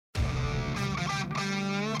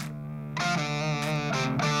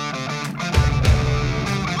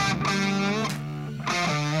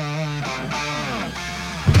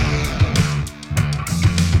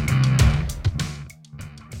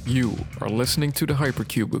listening to the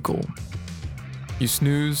Hypercubicle. You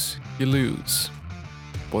snooze, you lose.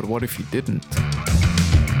 But what if you didn't?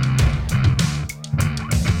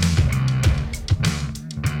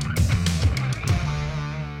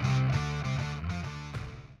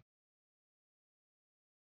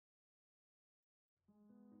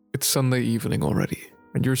 It's Sunday evening already,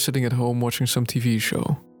 and you're sitting at home watching some TV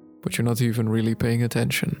show, but you're not even really paying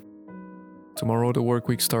attention. Tomorrow the work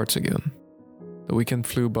week starts again. The weekend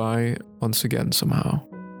flew by once again somehow.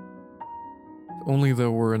 If only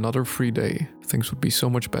there were another free day, things would be so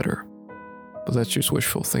much better. But that's just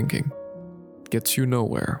wishful thinking. It gets you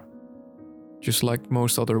nowhere. Just like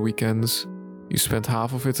most other weekends, you spent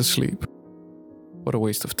half of it asleep. What a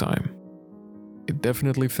waste of time. It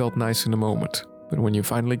definitely felt nice in the moment, but when you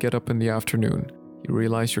finally get up in the afternoon, you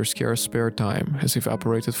realize your scarce spare time has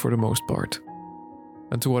evaporated for the most part.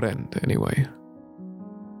 And to what end, anyway?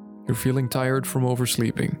 You're feeling tired from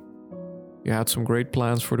oversleeping. You had some great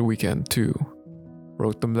plans for the weekend, too.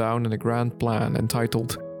 Wrote them down in a grand plan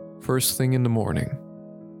entitled First Thing in the Morning.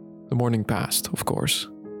 The morning passed, of course,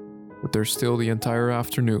 but there's still the entire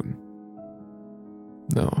afternoon.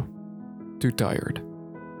 No, too tired.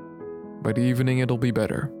 By the evening it'll be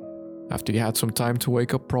better, after you had some time to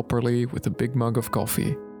wake up properly with a big mug of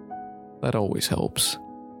coffee. That always helps.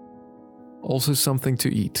 Also something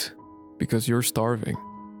to eat, because you're starving.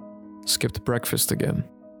 Skipped breakfast again,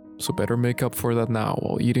 so better make up for that now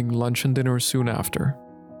while eating lunch and dinner soon after.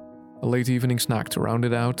 A late evening snack to round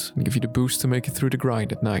it out and give you the boost to make it through the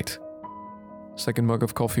grind at night. Second mug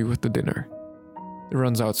of coffee with the dinner. It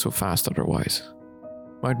runs out so fast otherwise.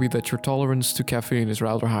 Might be that your tolerance to caffeine is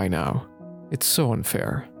rather high now. It's so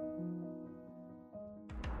unfair.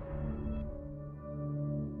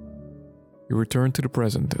 You return to the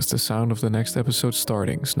present as the sound of the next episode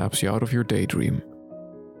starting snaps you out of your daydream.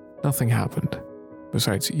 Nothing happened,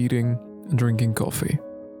 besides eating and drinking coffee.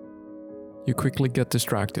 You quickly get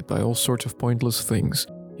distracted by all sorts of pointless things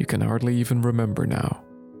you can hardly even remember now.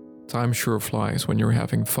 Time sure flies when you're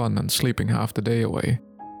having fun and sleeping half the day away.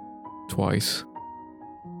 Twice.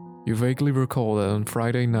 You vaguely recall that on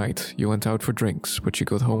Friday night you went out for drinks, but you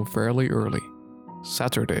got home fairly early.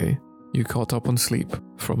 Saturday, you caught up on sleep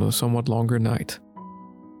from a somewhat longer night.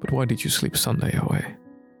 But why did you sleep Sunday away?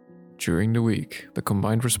 During the week, the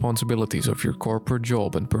combined responsibilities of your corporate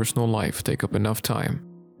job and personal life take up enough time,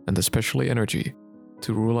 and especially energy,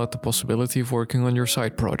 to rule out the possibility of working on your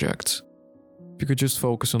side projects. If you could just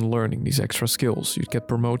focus on learning these extra skills, you'd get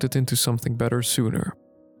promoted into something better sooner.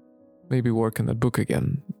 Maybe work on that book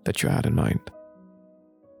again that you had in mind.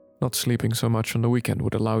 Not sleeping so much on the weekend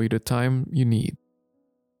would allow you the time you need.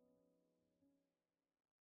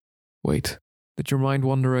 Wait, did your mind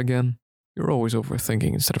wander again? You're always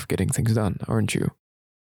overthinking instead of getting things done, aren't you?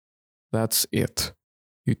 That's it.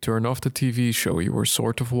 You turn off the TV show you were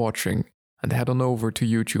sort of watching and head on over to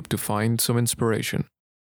YouTube to find some inspiration.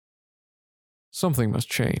 Something must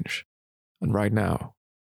change. And right now.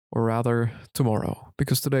 Or rather, tomorrow,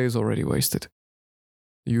 because today is already wasted.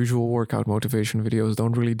 The usual workout motivation videos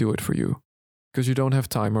don't really do it for you, because you don't have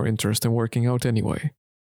time or interest in working out anyway.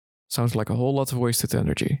 Sounds like a whole lot of wasted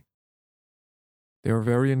energy. They are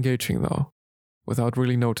very engaging though. Without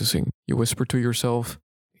really noticing, you whisper to yourself,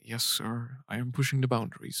 "Yes, sir, I am pushing the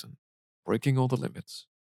boundaries and breaking all the limits.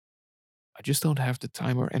 I just don't have the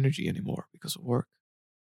time or energy anymore because of work."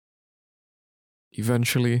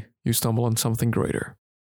 Eventually, you stumble on something greater.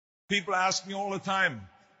 People ask me all the time.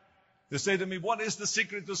 They say to me, "What is the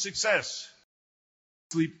secret to success?"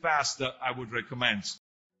 Sleep faster, I would recommend.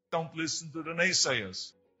 Don't listen to the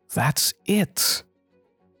naysayers. That's it.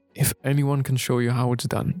 If anyone can show you how it's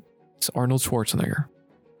done, it's Arnold Schwarzenegger.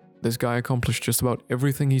 This guy accomplished just about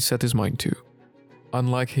everything he set his mind to.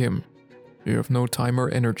 Unlike him, you have no time or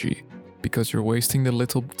energy because you're wasting the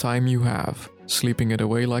little time you have, sleeping it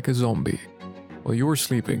away like a zombie. While you were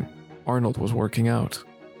sleeping, Arnold was working out.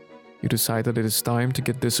 You decide that it is time to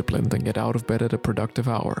get disciplined and get out of bed at a productive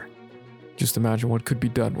hour. Just imagine what could be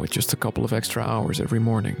done with just a couple of extra hours every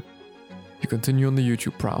morning. You continue on the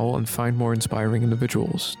YouTube prowl and find more inspiring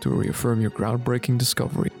individuals to reaffirm your groundbreaking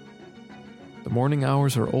discovery. The morning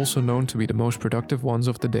hours are also known to be the most productive ones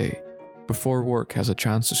of the day, before work has a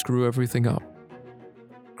chance to screw everything up.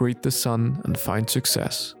 Greet the sun and find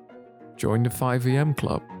success. Join the 5 a.m.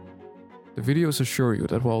 club. The videos assure you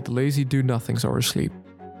that while the lazy do-nothings are asleep,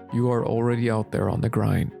 you are already out there on the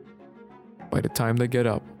grind. By the time they get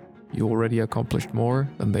up, you already accomplished more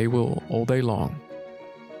than they will all day long.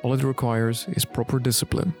 All it requires is proper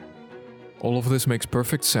discipline. All of this makes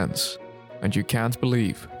perfect sense, and you can't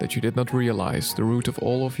believe that you did not realize the root of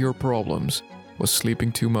all of your problems was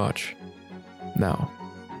sleeping too much. Now,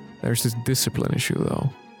 There's this discipline issue though.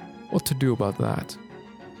 What to do about that?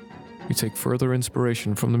 You take further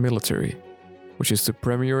inspiration from the military, which is the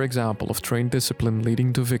premier example of trained discipline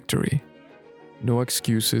leading to victory. No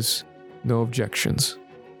excuses, no objections.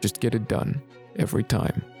 Just get it done, every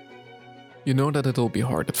time. You know that it'll be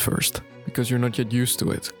hard at first, because you're not yet used to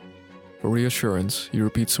it. For reassurance, you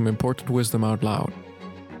repeat some important wisdom out loud.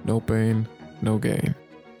 No pain, no gain.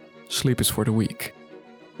 Sleep is for the weak.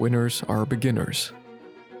 Winners are beginners.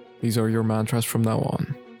 These are your mantras from now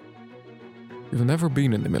on. You've never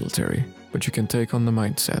been in the military, but you can take on the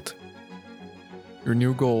mindset. Your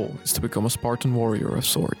new goal is to become a Spartan warrior of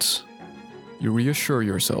sorts. You reassure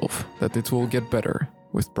yourself that it will get better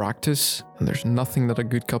with practice, and there's nothing that a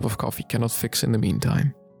good cup of coffee cannot fix in the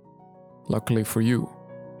meantime. Luckily for you,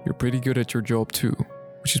 you're pretty good at your job too,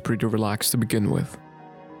 which is pretty relaxed to begin with.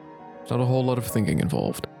 There's not a whole lot of thinking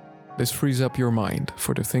involved. This frees up your mind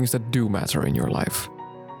for the things that do matter in your life.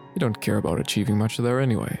 You don't care about achieving much there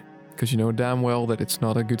anyway, because you know damn well that it's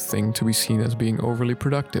not a good thing to be seen as being overly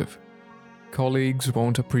productive. Colleagues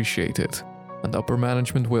won't appreciate it, and upper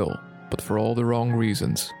management will, but for all the wrong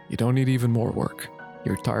reasons. You don't need even more work.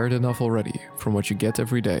 You're tired enough already from what you get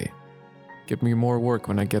every day. Give me more work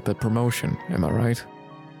when I get that promotion, am I right?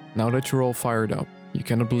 Now that you're all fired up, you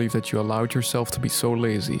cannot believe that you allowed yourself to be so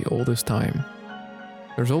lazy all this time.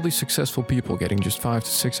 There's all these successful people getting just 5 to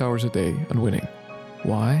 6 hours a day and winning.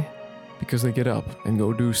 Why? Because they get up and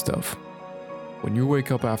go do stuff. When you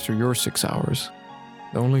wake up after your 6 hours,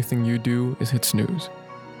 the only thing you do is hit snooze.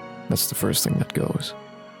 That's the first thing that goes.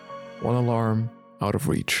 One alarm, out of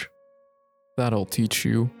reach. That'll teach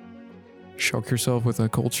you. Shock yourself with a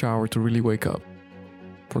cold shower to really wake up.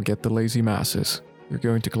 Forget the lazy masses. You're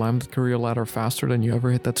going to climb the career ladder faster than you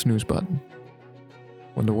ever hit that snooze button.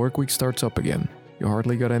 When the work week starts up again, you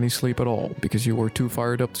hardly got any sleep at all because you were too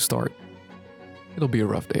fired up to start. It'll be a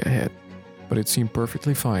rough day ahead, but it seemed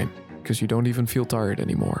perfectly fine because you don't even feel tired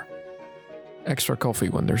anymore. Extra coffee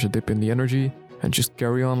when there's a dip in the energy, and just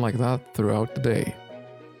carry on like that throughout the day.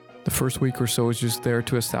 The first week or so is just there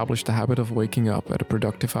to establish the habit of waking up at a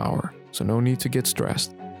productive hour, so no need to get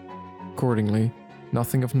stressed. Accordingly,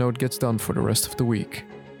 nothing of note gets done for the rest of the week.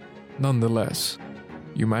 Nonetheless,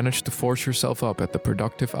 you manage to force yourself up at the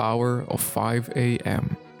productive hour of 5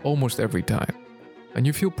 a.m. almost every time, and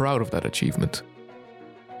you feel proud of that achievement.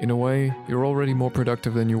 In a way, you're already more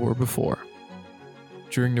productive than you were before.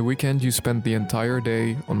 During the weekend, you spend the entire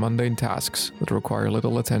day on mundane tasks that require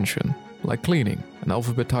little attention, like cleaning and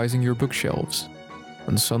alphabetizing your bookshelves.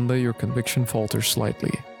 On Sunday, your conviction falters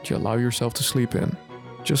slightly, but you allow yourself to sleep in,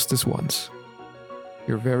 just this once.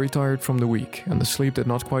 You're very tired from the week, and the sleep did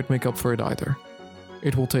not quite make up for it either.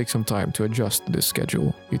 It will take some time to adjust to this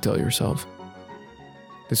schedule, you tell yourself.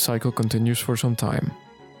 This cycle continues for some time.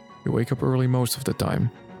 You wake up early most of the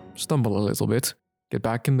time, stumble a little bit, get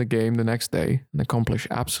back in the game the next day, and accomplish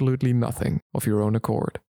absolutely nothing of your own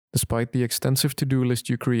accord, despite the extensive to-do list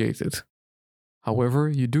you created. However,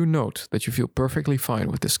 you do note that you feel perfectly fine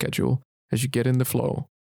with this schedule as you get in the flow.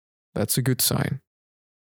 That's a good sign.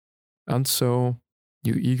 And so,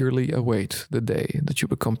 you eagerly await the day that you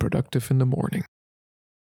become productive in the morning.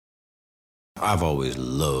 I've always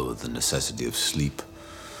loathed the necessity of sleep.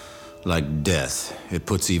 Like death, it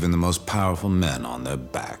puts even the most powerful men on their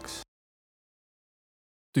backs.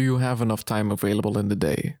 Do you have enough time available in the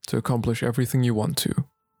day to accomplish everything you want to?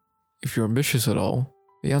 If you're ambitious at all,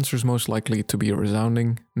 the answer is most likely to be a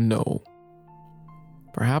resounding no.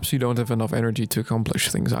 Perhaps you don't have enough energy to accomplish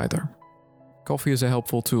things either. Coffee is a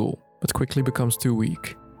helpful tool, but quickly becomes too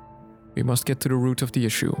weak. We must get to the root of the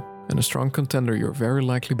issue, and a strong contender you're very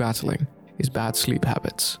likely battling is bad sleep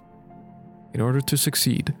habits. In order to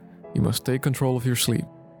succeed, you must take control of your sleep.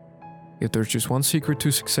 If there's just one secret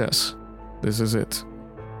to success, this is it.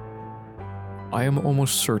 I am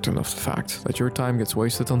almost certain of the fact that your time gets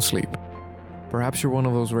wasted on sleep. Perhaps you're one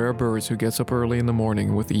of those rare birds who gets up early in the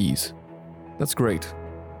morning with ease. That's great,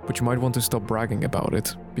 but you might want to stop bragging about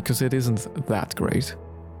it, because it isn't that great.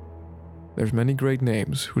 There's many great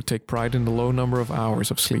names who take pride in the low number of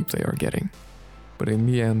hours of sleep they are getting. But in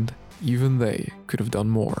the end, even they could have done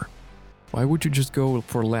more. Why would you just go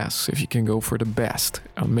for less if you can go for the best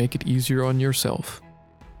and make it easier on yourself?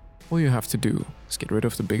 All you have to do is get rid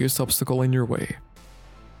of the biggest obstacle in your way.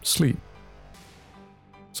 Sleep.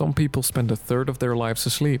 Some people spend a third of their lives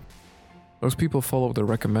asleep. Most people follow the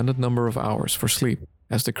recommended number of hours for sleep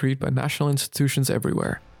as decreed by national institutions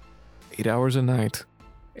everywhere. 8 hours a night,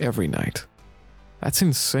 every night. That's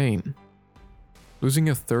insane. Losing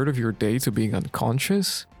a third of your day to being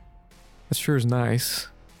unconscious? That sure is nice.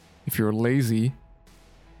 If you're lazy,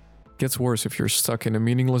 Gets worse if you're stuck in a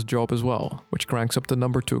meaningless job as well, which cranks up the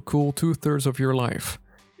number to a cool 2/3 of your life,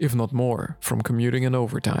 if not more, from commuting and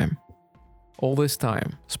overtime. All this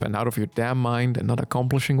time spent out of your damn mind and not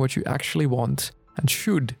accomplishing what you actually want and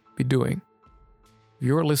should be doing. If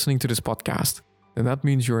you're listening to this podcast, then that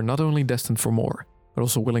means you're not only destined for more, but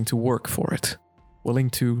also willing to work for it, willing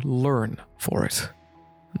to learn for it.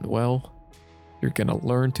 And well, you're gonna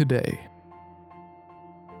learn today.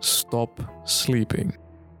 Stop sleeping.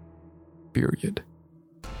 Period.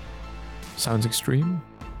 Sounds extreme?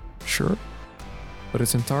 Sure. But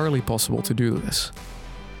it's entirely possible to do this.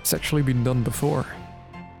 It's actually been done before.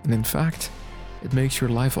 And in fact, it makes your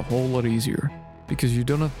life a whole lot easier, because you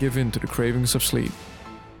do not give in to the cravings of sleep.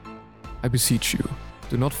 I beseech you,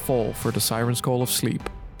 do not fall for the siren's call of sleep.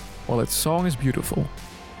 While its song is beautiful,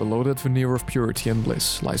 below that veneer of purity and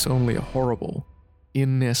bliss lies only a horrible,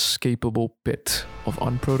 inescapable pit of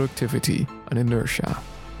unproductivity and inertia.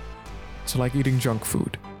 It's like eating junk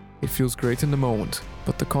food. It feels great in the moment,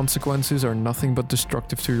 but the consequences are nothing but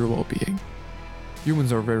destructive to your well-being.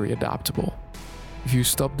 Humans are very adaptable. If you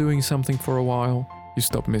stop doing something for a while, you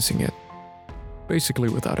stop missing it. Basically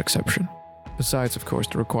without exception. Besides, of course,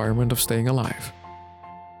 the requirement of staying alive.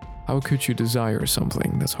 How could you desire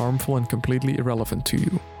something that's harmful and completely irrelevant to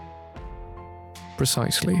you?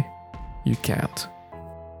 Precisely, you can't.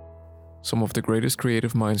 Some of the greatest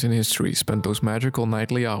creative minds in history spent those magical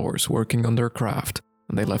nightly hours working on their craft,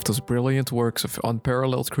 and they left us brilliant works of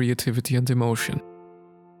unparalleled creativity and emotion.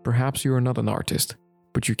 Perhaps you are not an artist,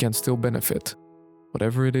 but you can still benefit.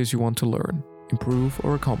 Whatever it is you want to learn, improve,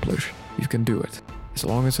 or accomplish, you can do it, as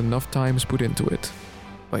long as enough time is put into it.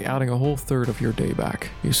 By adding a whole third of your day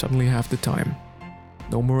back, you suddenly have the time.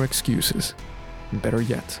 No more excuses. And better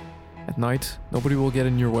yet, at night, nobody will get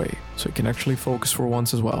in your way, so you can actually focus for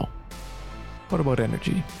once as well. What about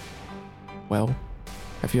energy? Well,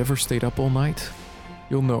 have you ever stayed up all night?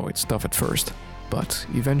 You'll know it's tough at first, but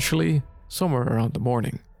eventually, somewhere around the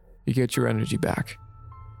morning, you get your energy back.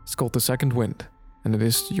 It's called the second wind, and it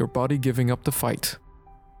is your body giving up the fight.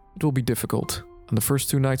 It will be difficult, and the first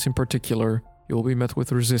 2 nights in particular, you will be met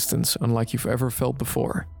with resistance unlike you've ever felt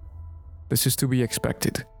before. This is to be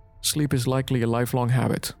expected. Sleep is likely a lifelong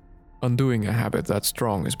habit. Undoing a habit that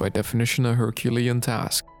strong is by definition a Herculean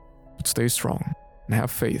task. But stay strong, and have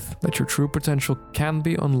faith that your true potential can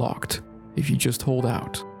be unlocked if you just hold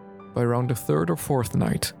out. By around the 3rd or 4th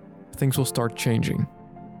night, things will start changing.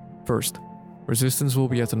 First, resistance will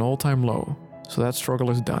be at an all-time low, so that struggle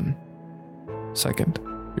is done. Second,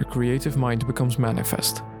 your creative mind becomes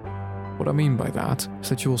manifest. What I mean by that is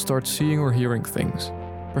that you will start seeing or hearing things,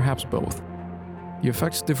 perhaps both. The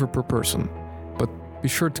effects differ per person, but be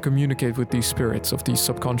sure to communicate with these spirits of the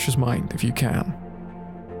subconscious mind if you can.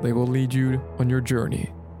 They will lead you on your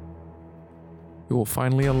journey. You will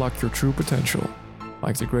finally unlock your true potential,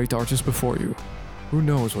 like the great artists before you. Who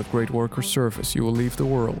knows what great work or service you will leave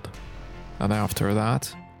the world. And after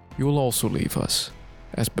that, you will also leave us,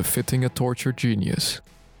 as befitting a tortured genius,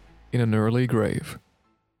 in an early grave.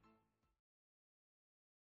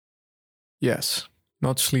 Yes,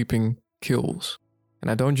 not sleeping kills. And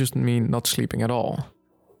I don't just mean not sleeping at all.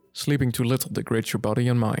 Sleeping too little degrades your body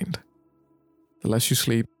and mind. The less you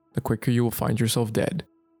sleep, the quicker you will find yourself dead.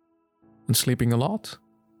 And sleeping a lot?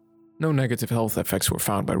 No negative health effects were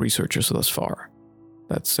found by researchers thus far.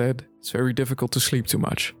 That said, it's very difficult to sleep too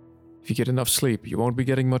much. If you get enough sleep, you won't be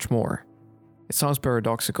getting much more. It sounds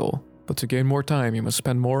paradoxical, but to gain more time, you must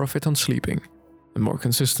spend more of it on sleeping, and more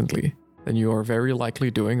consistently, than you are very likely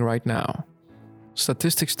doing right now.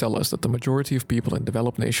 Statistics tell us that the majority of people in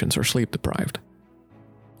developed nations are sleep deprived.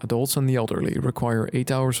 Adults and the elderly require 8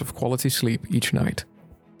 hours of quality sleep each night,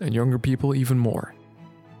 and younger people even more.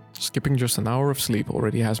 Skipping just an hour of sleep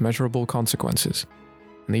already has measurable consequences,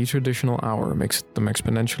 and each additional hour makes them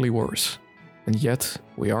exponentially worse. And yet,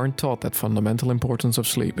 we aren't taught that fundamental importance of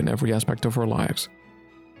sleep in every aspect of our lives.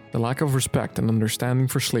 The lack of respect and understanding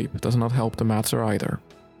for sleep does not help the matter either.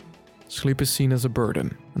 Sleep is seen as a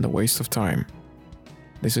burden and a waste of time.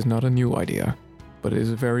 This is not a new idea, but it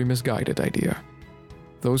is a very misguided idea.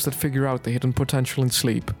 Those that figure out the hidden potential in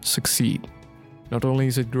sleep succeed. Not only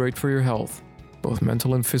is it great for your health, both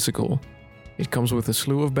mental and physical, it comes with a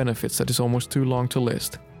slew of benefits that is almost too long to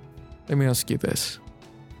list. Let me ask you this.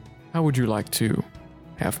 How would you like to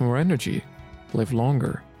have more energy, live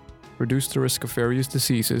longer, reduce the risk of various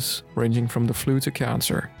diseases ranging from the flu to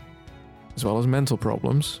cancer, as well as mental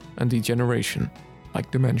problems and degeneration,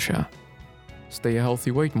 like dementia, stay a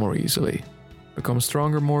healthy weight more easily, become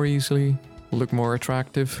stronger more easily, look more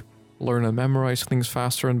attractive, learn and memorize things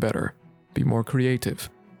faster and better, be more creative,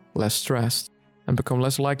 less stressed, and become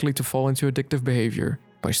less likely to fall into addictive behavior,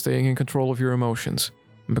 by staying in control of your emotions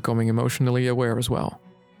and becoming emotionally aware as well.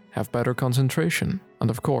 Have better concentration, and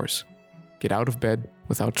of course, get out of bed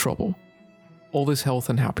without trouble. All this health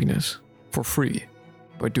and happiness for free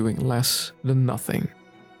by doing less than nothing.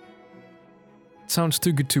 It sounds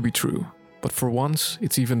too good to be true, but for once,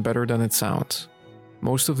 it's even better than it sounds.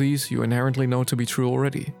 Most of these you inherently know to be true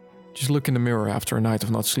already. Just look in the mirror after a night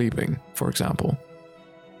of not sleeping, for example.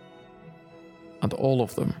 And all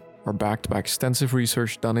of them are backed by extensive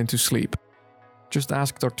research done into sleep. Just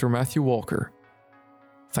ask Dr. Matthew Walker.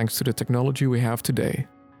 Thanks to the technology we have today,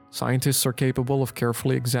 scientists are capable of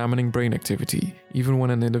carefully examining brain activity, even when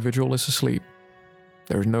an individual is asleep.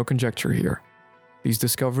 There is no conjecture here. These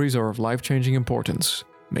discoveries are of life-changing importance,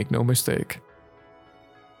 make no mistake.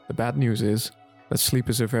 The bad news is that sleep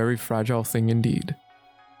is a very fragile thing indeed.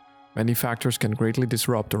 Many factors can greatly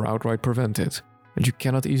disrupt or outright prevent it, and you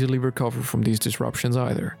cannot easily recover from these disruptions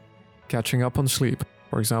either. Catching up on sleep,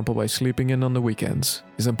 for example by sleeping in on the weekends,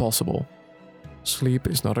 is impossible. Sleep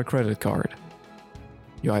is not a credit card.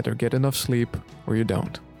 You either get enough sleep or you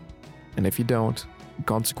don't. And if you don't, the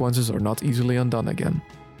consequences are not easily undone again.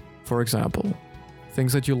 For example,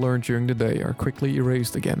 things that you learned during the day are quickly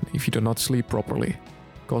erased again if you do not sleep properly,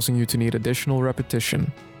 causing you to need additional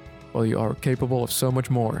repetition, while you are capable of so much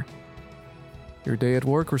more. Your day at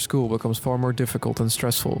work or school becomes far more difficult and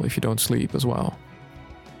stressful if you don't sleep as well.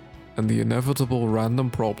 And the inevitable random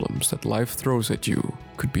problems that life throws at you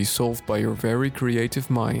could be solved by your very creative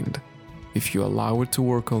mind if you allow it to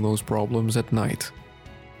work on those problems at night.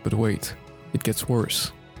 But wait, it gets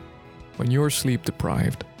worse. When you're sleep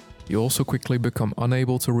deprived, you also quickly become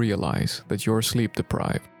unable to realize that you're sleep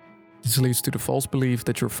deprived. This leads to the false belief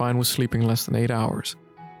that you're fine with sleeping less than 8 hours.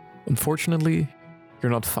 Unfortunately,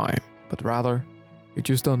 you're not fine, but rather, you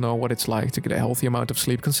just don't know what it's like to get a healthy amount of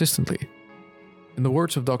sleep consistently. In the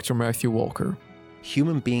words of Dr. Matthew Walker,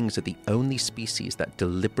 human beings are the only species that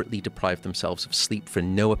deliberately deprive themselves of sleep for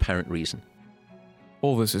no apparent reason.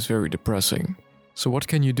 All this is very depressing. So what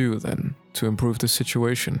can you do then to improve the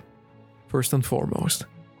situation? First and foremost,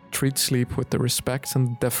 treat sleep with the respect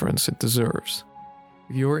and deference it deserves.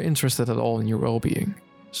 If you are interested at all in your well-being,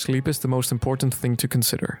 sleep is the most important thing to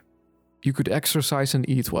consider. You could exercise and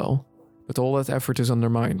eat well, but all that effort is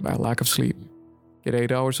undermined by a lack of sleep. Get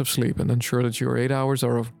 8 hours of sleep and ensure that your 8 hours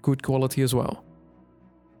are of good quality as well.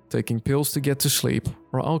 Taking pills to get to sleep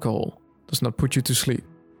or alcohol does not put you to sleep.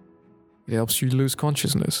 It helps you lose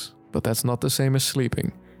consciousness, but that's not the same as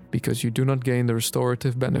sleeping, because you do not gain the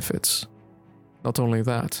restorative benefits. Not only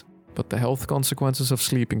that, but the health consequences of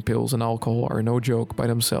sleeping pills and alcohol are no joke by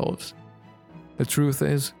themselves. The truth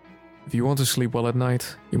is, if you want to sleep well at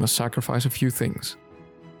night, you must sacrifice a few things.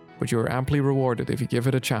 But you are amply rewarded if you give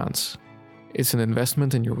it a chance. It's an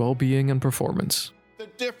investment in your well-being and performance. The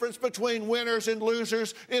difference between winners and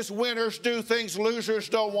losers is winners do things losers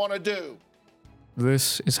don't want to do.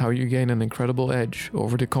 This is how you gain an incredible edge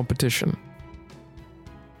over the competition.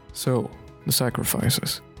 So, the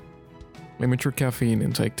sacrifices. Limit your caffeine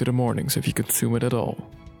intake to the mornings if you consume it at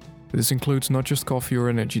all. This includes not just coffee or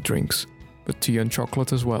energy drinks, but tea and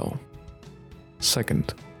chocolate as well.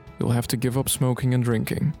 Second, you'll have to give up smoking and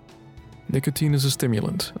drinking. Nicotine is a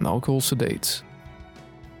stimulant and alcohol sedates.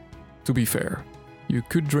 To be fair, you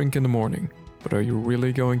could drink in the morning, but are you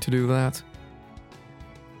really going to do that?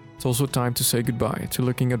 It's also time to say goodbye to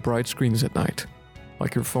looking at bright screens at night,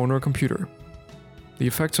 like your phone or computer. The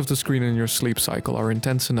effects of the screen in your sleep cycle are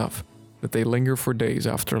intense enough that they linger for days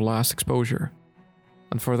after last exposure.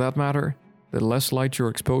 And for that matter, the less light you're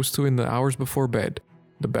exposed to in the hours before bed,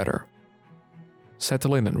 the better.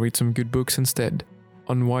 Settle in and read some good books instead.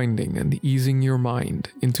 Unwinding and easing your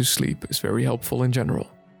mind into sleep is very helpful in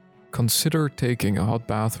general. Consider taking a hot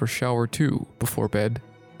bath or shower too before bed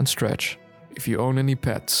and stretch. If you own any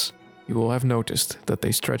pets, you will have noticed that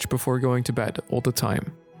they stretch before going to bed all the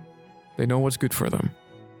time. They know what's good for them.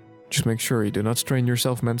 Just make sure you do not strain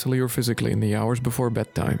yourself mentally or physically in the hours before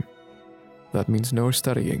bedtime. That means no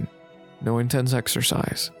studying, no intense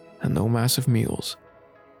exercise, and no massive meals.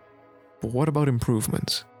 But what about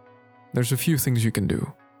improvements? There's a few things you can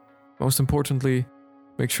do. Most importantly,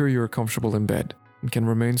 make sure you are comfortable in bed and can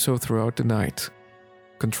remain so throughout the night.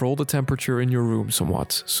 Control the temperature in your room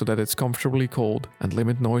somewhat so that it's comfortably cold and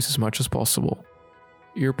limit noise as much as possible.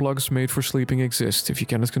 Earplugs made for sleeping exist if you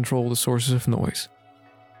cannot control the sources of noise.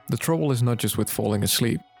 The trouble is not just with falling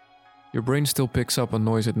asleep. Your brain still picks up on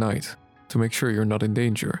noise at night to make sure you're not in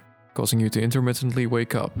danger, causing you to intermittently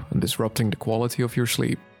wake up and disrupting the quality of your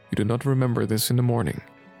sleep. You do not remember this in the morning,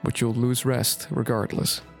 but you'll lose rest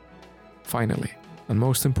regardless. Finally, and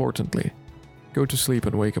most importantly, go to sleep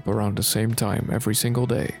and wake up around the same time every single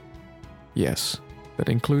day. Yes, That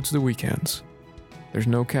includes the weekends. There's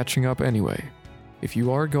no catching up anyway. If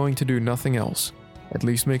you are going to do nothing else, at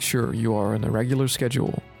least make sure you are on a regular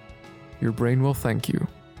schedule. Your brain will thank you.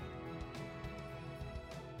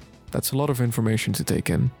 That's a lot of information to take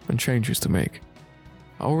in and changes to make.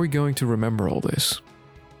 How are we going to remember all this?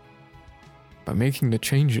 By making the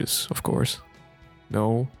changes, of course.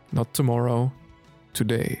 No, not tomorrow.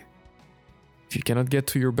 Today. If you cannot get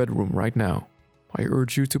to your bedroom right now, I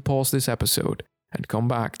urge you to pause this episode and come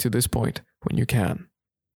back to this point when you can.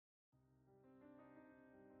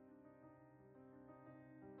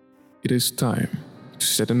 It is time to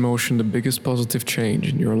set in motion the biggest positive change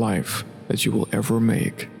in your life that you will ever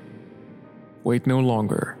make. Wait no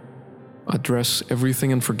longer. Address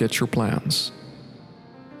everything and forget your plans.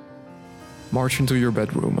 March into your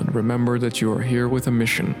bedroom and remember that you are here with a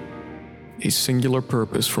mission, a singular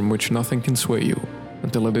purpose from which nothing can sway you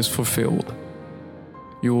until it is fulfilled.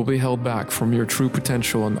 You will be held back from your true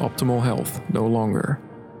potential and optimal health no longer.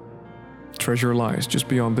 Treasure lies just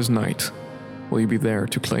beyond this night. Will you be there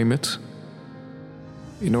to claim it?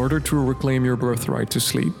 In order to reclaim your birthright to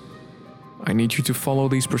sleep, I need you to follow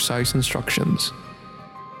these precise instructions.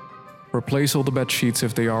 Replace all the bed sheets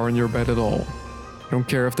if they are in your bed at all. I don't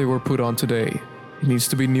care if they were put on today. It needs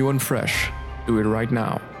to be new and fresh. Do it right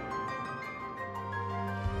now.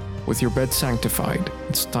 With your bed sanctified,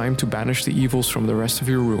 it's time to banish the evils from the rest of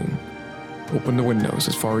your room. Open the windows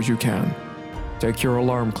as far as you can. Take your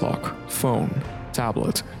alarm clock, phone,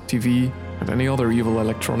 tablet, TV, and any other evil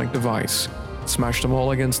electronic device. Smash them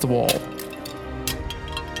all against the wall.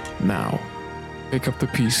 Now, pick up the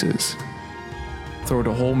pieces. Throw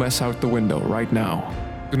the whole mess out the window right now.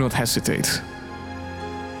 Do not hesitate.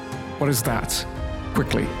 What is that?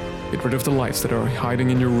 Quickly, get rid of the lights that are hiding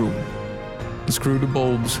in your room. Unscrew the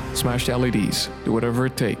bulbs, smash the LEDs, do whatever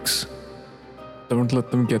it takes. Don't let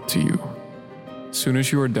them get to you. As soon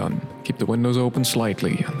as you are done, keep the windows open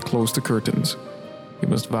slightly and close the curtains. You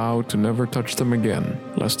must vow to never touch them again,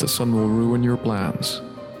 lest the sun will ruin your plans.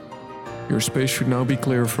 Your space should now be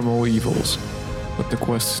clear from all evils, but the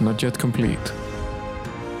quest is not yet complete.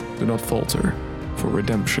 Do not falter, for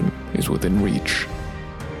redemption is within reach.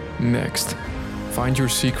 Next, find your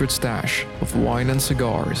secret stash of wine and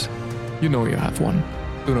cigars. You know you have one.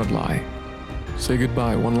 Do not lie. Say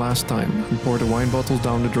goodbye one last time and pour the wine bottles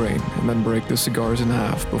down the drain and then break the cigars in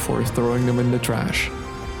half before throwing them in the trash.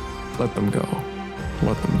 Let them go.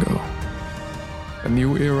 Let them go. A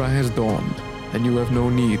new era has dawned, and you have no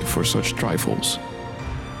need for such trifles.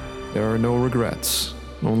 There are no regrets,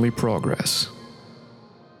 only progress.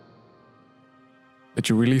 But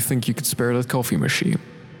you really think you could spare that coffee machine?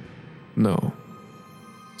 No.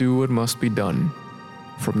 Do what must be done.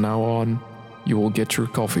 From now on, you will get your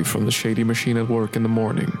coffee from the shady machine at work in the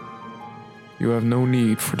morning. You have no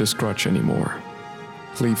need for this crutch anymore.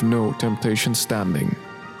 Leave no temptation standing.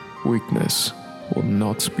 Weakness will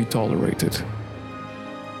not be tolerated.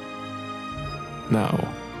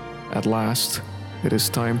 Now, at last, it is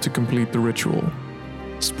time to complete the ritual.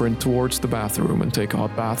 Sprint towards the bathroom and take a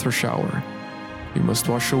hot bath or shower. You must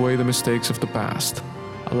wash away the mistakes of the past.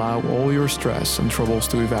 Allow all your stress and troubles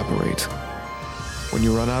to evaporate. When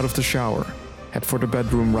you run out of the shower, head for the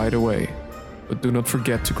bedroom right away, but do not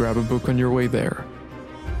forget to grab a book on your way there.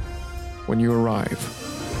 When you arrive,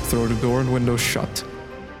 throw the door and windows shut.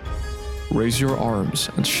 Raise your arms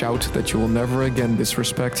and shout that you will never again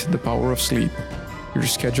disrespect the power of sleep. Your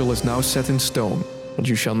schedule is now set in stone, and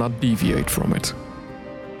you shall not deviate from it.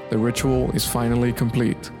 The ritual is finally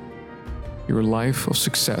complete. Your life of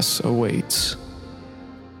success awaits.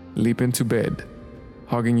 Leap into bed,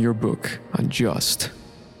 hugging your book, and just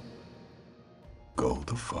Go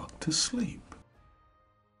the fuck to sleep.